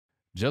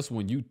Just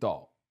when you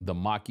thought the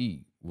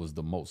Mach-E was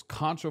the most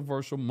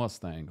controversial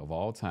Mustang of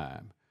all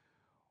time,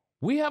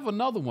 we have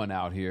another one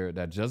out here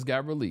that just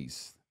got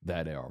released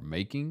that are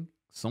making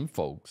some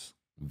folks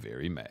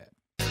very mad.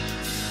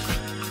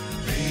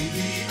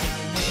 Baby,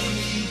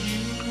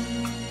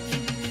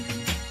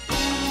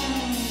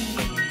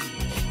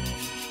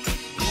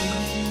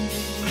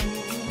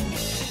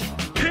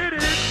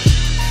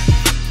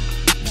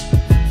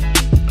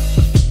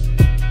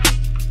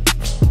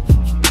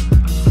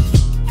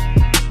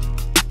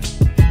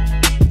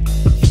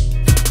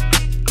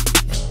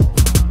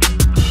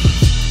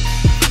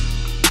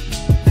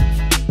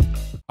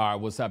 all right,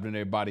 what's happening,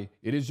 everybody?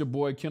 It is your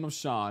boy, Kenneth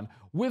Sean,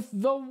 with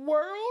the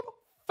world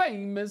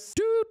famous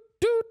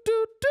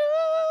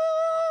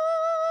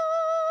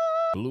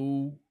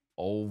Blue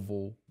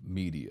Oval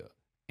Media.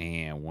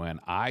 And when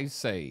I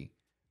say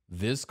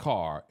this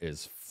car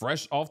is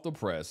fresh off the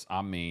press,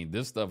 I mean,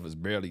 this stuff is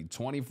barely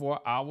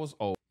 24 hours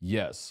old.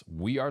 Yes,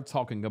 we are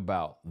talking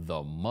about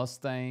the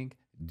Mustang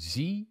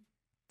GTD.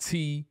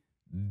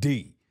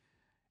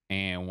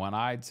 And when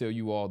I tell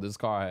you all this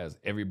car has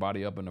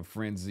everybody up in a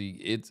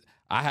frenzy,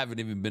 I haven't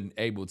even been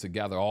able to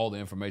gather all the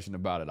information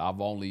about it. I've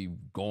only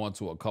gone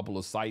to a couple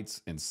of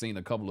sites and seen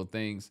a couple of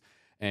things.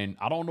 And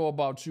I don't know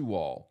about you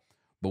all,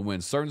 but when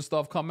certain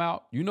stuff come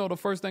out, you know the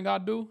first thing I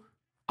do?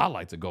 I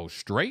like to go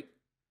straight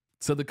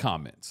to the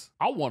comments.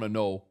 I want to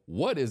know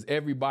what is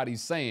everybody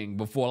saying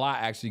before I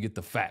actually get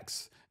the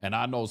facts. And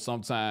I know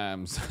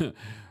sometimes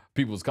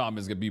people's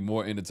comments can be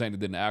more entertaining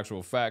than the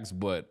actual facts,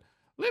 but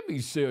let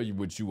me share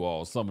with you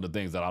all some of the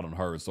things that I done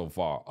heard so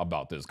far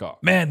about this car.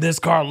 Man, this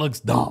car looks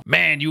dumb.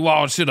 Man, you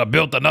all should have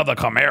built another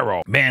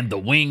Camaro. Man, the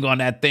wing on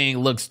that thing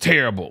looks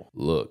terrible.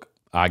 Look,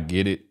 I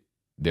get it.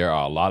 There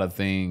are a lot of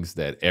things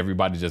that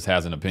everybody just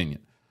has an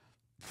opinion.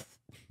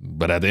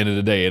 But at the end of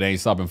the day, it ain't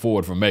stopping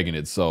Ford from making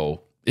it.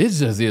 So it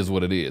just is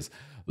what it is.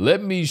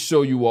 Let me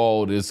show you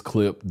all this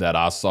clip that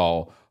I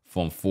saw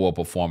from Ford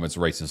Performance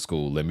Racing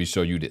School. Let me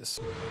show you this.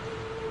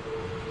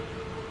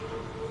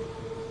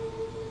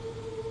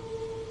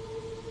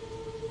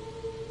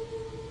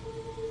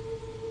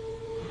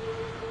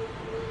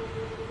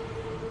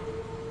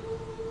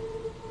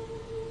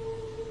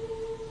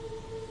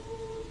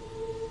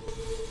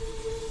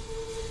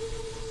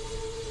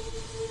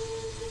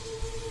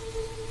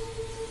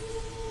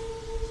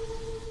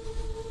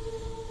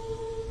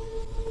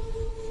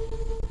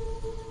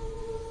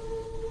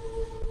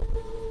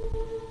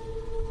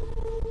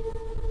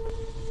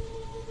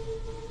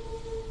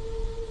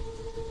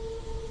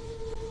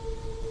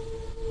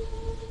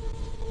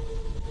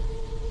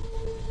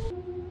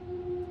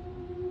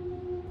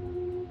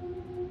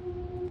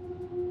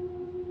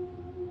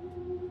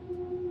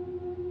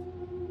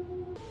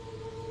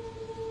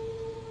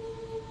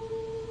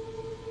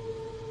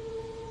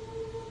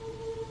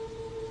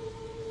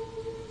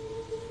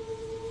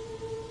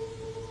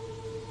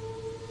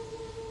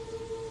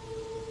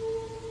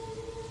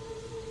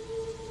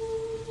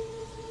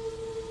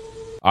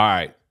 All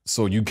right,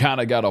 so you kind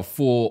of got a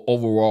full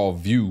overall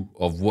view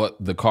of what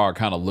the car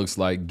kind of looks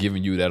like,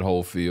 giving you that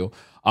whole feel.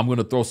 I'm going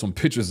to throw some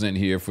pictures in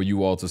here for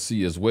you all to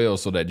see as well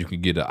so that you can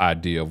get an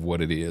idea of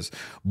what it is.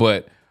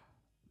 But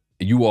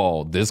you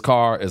all, this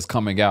car is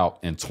coming out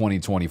in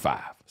 2025.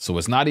 So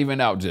it's not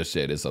even out just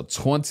yet. It's a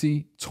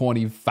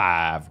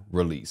 2025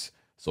 release.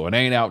 So it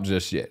ain't out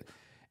just yet.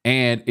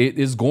 And it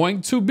is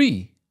going to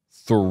be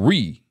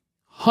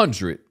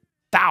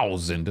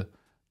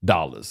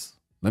 $300,000.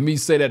 Let me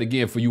say that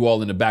again for you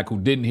all in the back who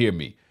didn't hear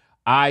me.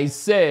 I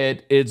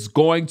said it's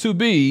going to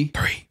be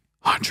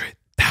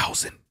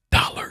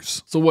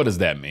 $300,000. So what does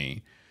that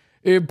mean?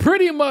 It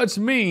pretty much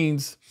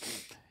means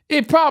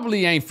it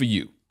probably ain't for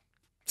you.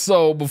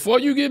 So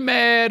before you get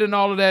mad and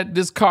all of that,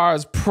 this car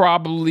is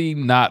probably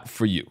not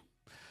for you.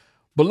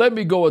 But let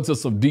me go into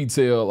some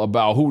detail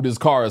about who this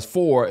car is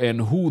for and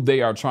who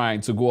they are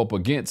trying to go up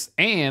against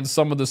and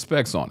some of the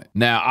specs on it.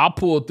 Now, I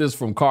pulled this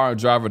from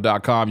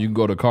caranddriver.com. You can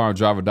go to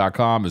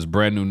caranddriver.com. It's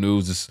brand new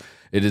news.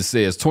 It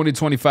says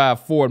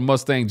 2025 Ford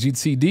Mustang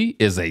GTD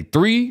is a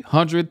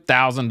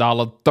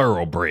 $300,000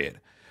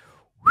 thoroughbred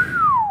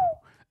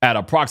at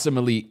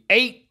approximately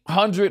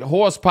 800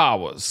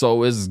 horsepower.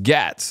 So it's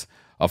got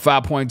a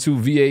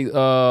 5.2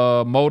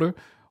 V8 motor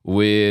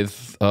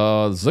with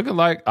looking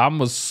like, I'm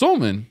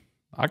assuming,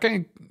 I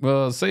can't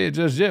say it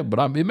just yet,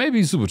 but it may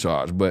be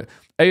supercharged, but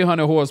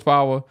 800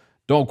 horsepower.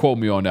 Don't quote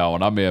me on that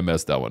one. I may have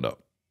messed that one up.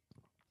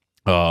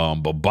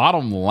 But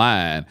bottom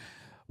line,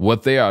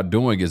 what they are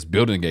doing is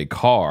building a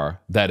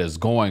car that is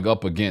going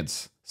up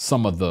against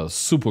some of the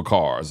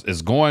supercars.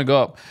 It's going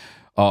up.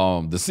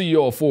 The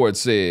CEO of Ford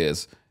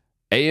says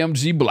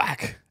AMG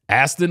Black,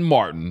 Aston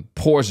Martin,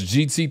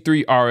 Porsche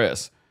GT3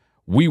 RS.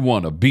 We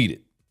want to beat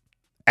it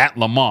at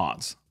Le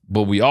Mans,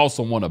 but we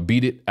also want to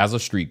beat it as a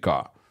street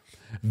car.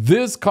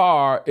 This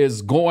car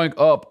is going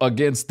up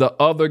against the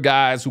other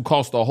guys who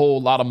cost a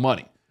whole lot of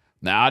money.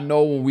 Now, I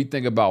know when we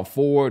think about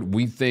Ford,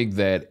 we think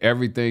that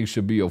everything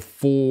should be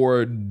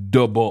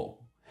affordable.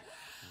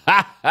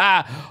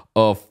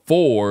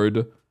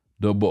 Affordable.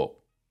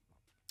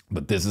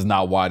 But this is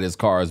not why this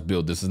car is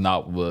built. This is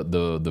not what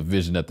the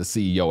vision that the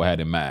CEO had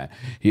in mind.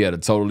 He had a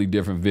totally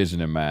different vision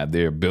in mind.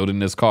 They're building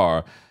this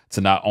car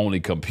to not only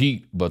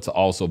compete, but to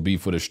also be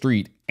for the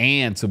street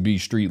and to be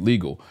street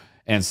legal.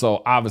 And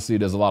so obviously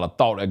there's a lot of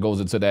thought that goes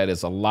into that.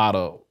 It's a lot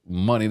of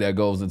money that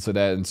goes into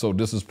that. And so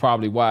this is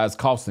probably why it's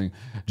costing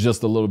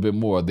just a little bit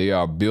more. They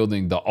are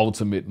building the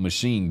ultimate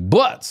machine,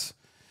 but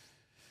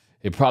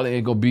it probably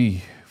ain't gonna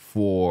be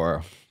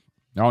for,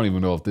 I don't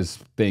even know if this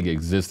thing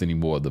exists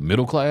anymore, the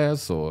middle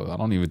class, or I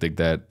don't even think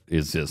that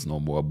exists no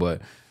more.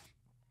 But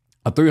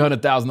a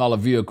 $300,000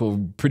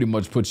 vehicle pretty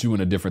much puts you in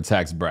a different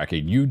tax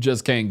bracket. You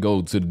just can't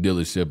go to the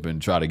dealership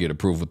and try to get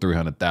approved for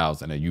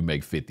 $300,000 and you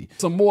make 50.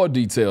 Some more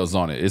details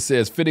on it. It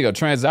says fitting a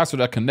transaxle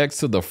that connects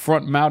to the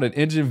front mounted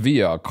engine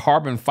via a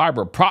carbon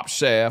fiber prop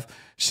shaft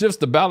shifts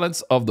the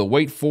balance of the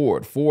weight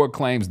forward. Ford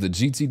claims the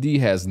GTD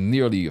has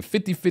nearly a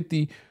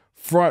 50-50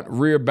 front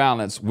rear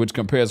balance, which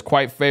compares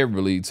quite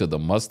favorably to the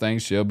Mustang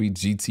Shelby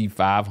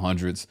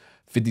GT500's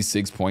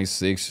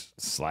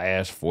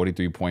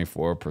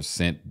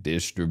 56.6/43.4%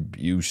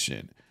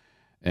 distribution.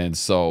 And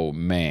so,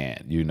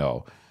 man, you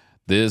know,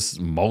 this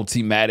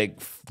Multimatic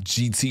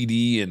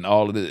GTD and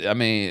all of this, I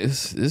mean,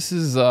 this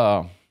is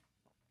going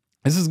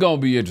to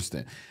be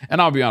interesting. And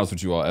I'll be honest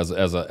with you all, as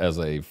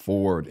a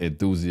Ford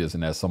enthusiast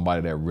and as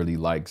somebody that really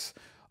likes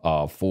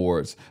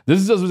Fords,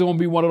 this is just going to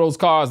be one of those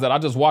cars that I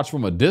just watch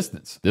from a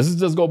distance. This is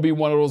just going to be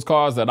one of those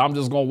cars that I'm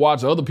just going to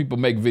watch other people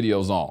make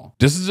videos on.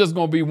 This is just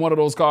going to be one of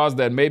those cars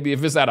that maybe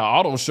if it's at an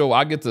auto show,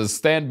 I get to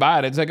stand by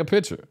it and take a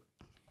picture.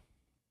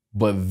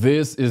 But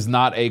this is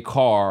not a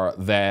car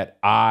that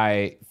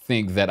I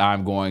think that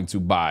I'm going to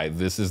buy.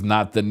 This is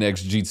not the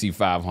next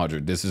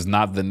GT500. This is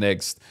not the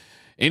next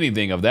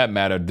anything of that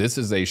matter. This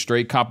is a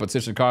straight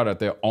competition car that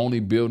they're only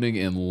building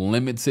in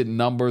limited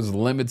numbers,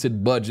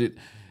 limited budget.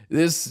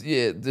 This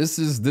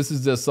is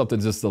just something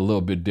just a little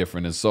bit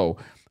different. And so,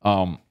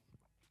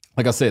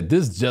 like I said,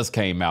 this just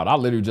came out. I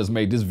literally just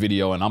made this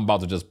video and I'm about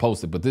to just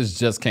post it, but this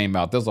just came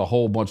out. There's a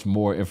whole bunch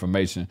more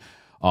information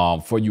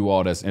for you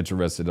all that's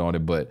interested on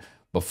it. But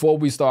before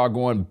we start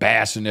going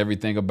bashing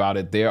everything about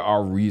it, there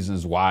are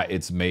reasons why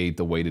it's made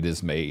the way that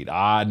it's made.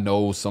 I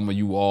know some of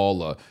you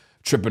all are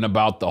tripping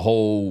about the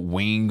whole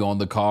wing on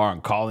the car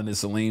and calling it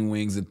Celine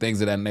wings and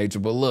things of that nature.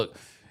 But look,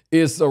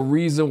 it's a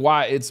reason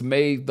why it's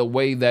made the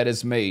way that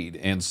it's made.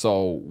 And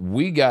so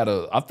we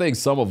gotta, I think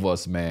some of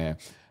us, man,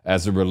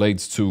 as it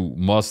relates to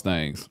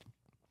Mustangs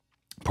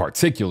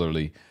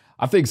particularly,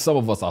 I think some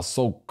of us are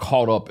so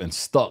caught up and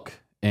stuck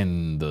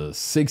in the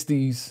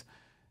 60s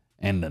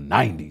and the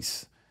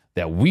 90s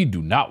that we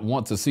do not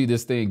want to see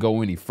this thing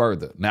go any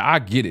further. Now, I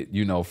get it,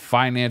 you know,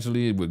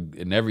 financially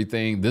and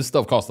everything, this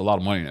stuff costs a lot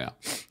of money now.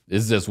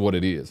 It's just what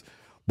it is.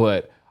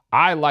 But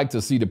I like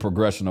to see the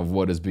progression of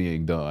what is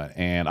being done.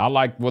 And I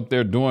like what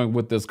they're doing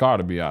with this car,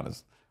 to be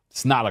honest.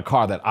 It's not a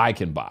car that I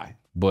can buy,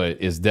 but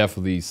it's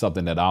definitely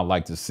something that I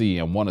like to see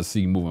and want to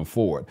see moving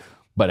forward.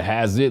 But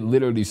has it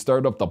literally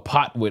stirred up the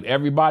pot with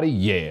everybody?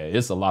 Yeah,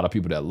 it's a lot of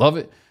people that love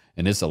it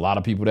and it's a lot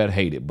of people that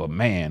hate it. But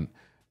man,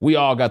 we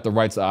all got the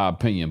right to our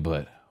opinion,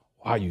 but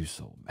why are you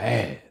so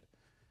mad?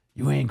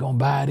 You ain't gonna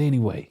buy it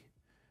anyway.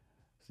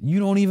 You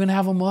don't even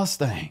have a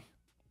Mustang.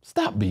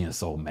 Stop being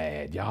so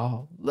mad,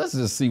 y'all. Let's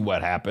just see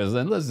what happens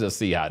and let's just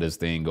see how this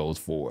thing goes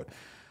forward.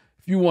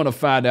 If you want to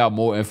find out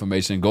more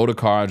information, go to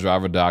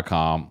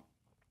caranddriver.com.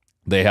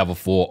 They have a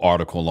full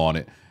article on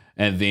it.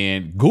 And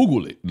then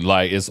Google it.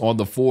 Like, it's on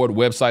the Ford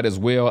website as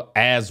well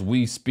as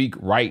we speak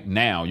right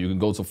now. You can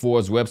go to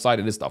Ford's website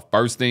and it's the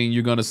first thing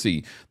you're going to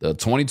see. The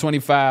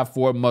 2025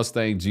 Ford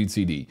Mustang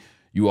GTD.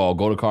 You all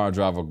go to Car and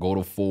Driver, go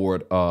to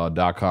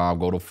Ford.com,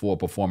 go to Ford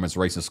Performance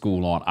Racing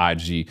School on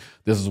IG.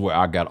 This is where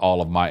I got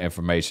all of my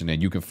information, and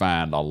you can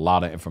find a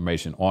lot of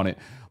information on it.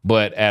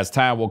 But as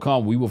time will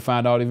come, we will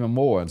find out even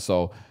more. And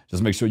so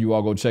just make sure you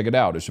all go check it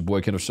out. It's your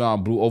boy, Kenneth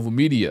Sean, Blue Oval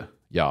Media.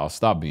 Y'all,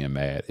 stop being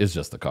mad. It's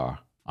just a car.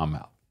 I'm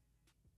out.